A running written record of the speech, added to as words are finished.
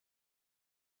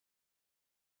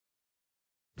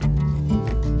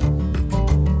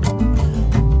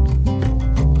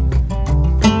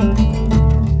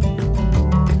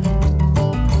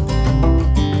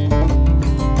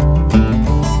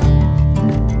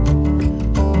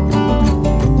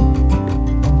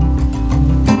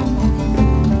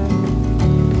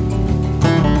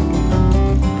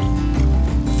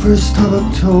1st of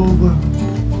October,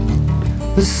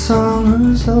 the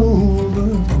summer's over,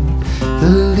 the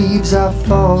leaves are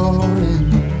falling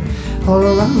all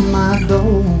around my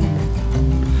door.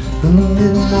 The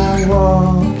midnight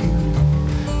walking,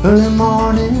 early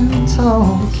morning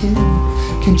talking,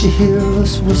 can't you hear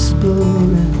us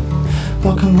whispering,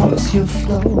 walking across your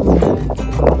floor?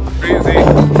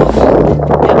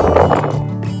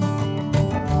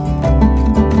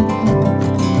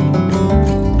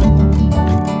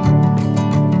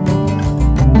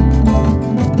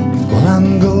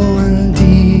 I'm going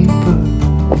deeper,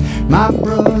 my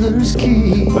brother's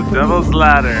keeper. The devil's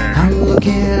ladder. I'm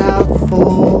looking out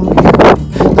for you,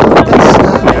 the best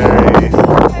I can.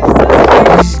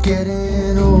 He's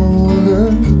getting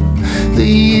older, the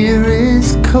year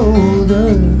is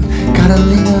colder. Gotta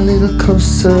lean a little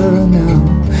closer now.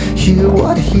 Hear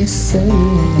what he's saying,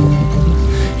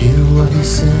 hear what he's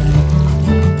saying.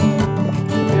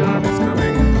 The army's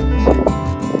coming.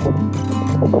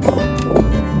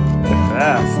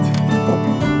 Fast.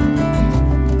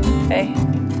 Hey.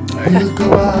 We'll go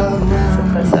out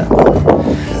round,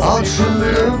 all through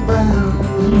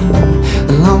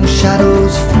around, long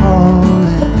shadows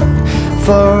falling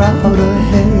far out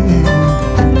ahead.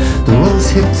 The world's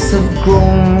hips have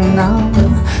grown now,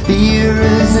 the year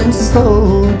isn't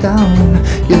slowed down.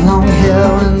 Your long hair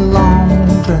and long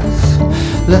dress,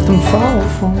 let them fall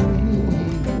for me.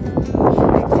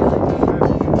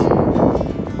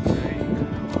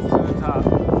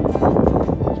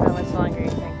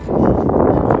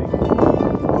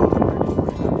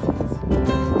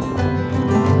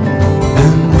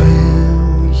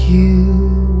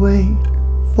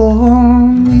 For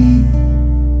me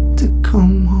to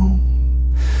come home,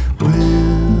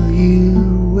 will you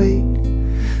wait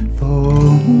for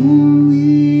me?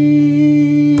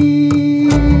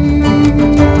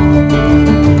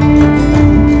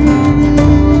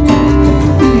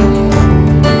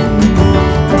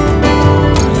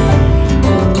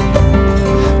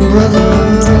 Brother,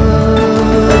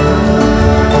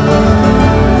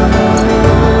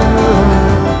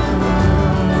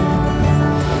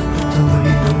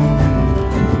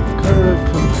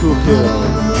 Carrauntoohil,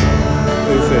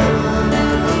 they say.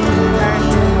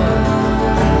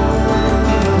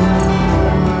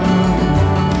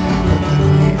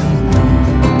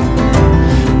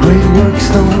 Great works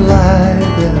don't lie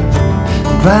there,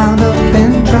 ground up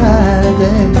and dry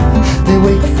there. They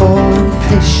wait for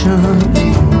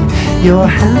patiently your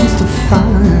hands to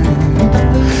find.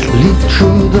 Leaf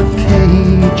through the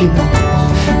pages,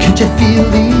 can't you feel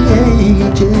the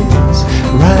ages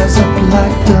rise up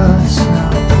like dust now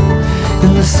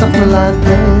in the sunlight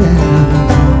there,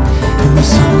 in the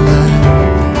sunlight.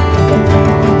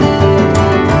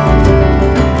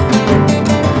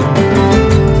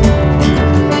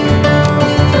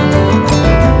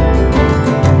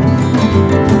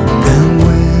 And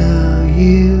will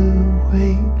you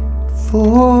wait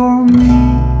for me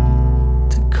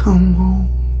to come home?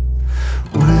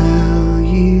 Will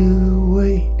you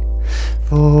wait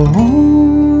for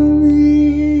me?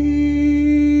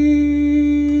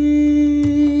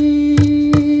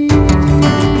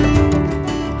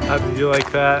 How did you like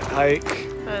that hike?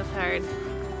 That was hard.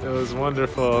 It was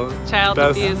wonderful. Child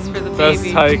abuse for the best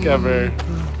baby. hike ever.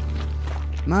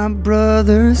 My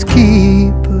brother's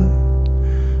keeper,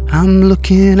 I'm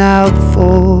looking out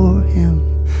for him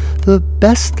the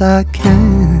best I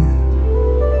can.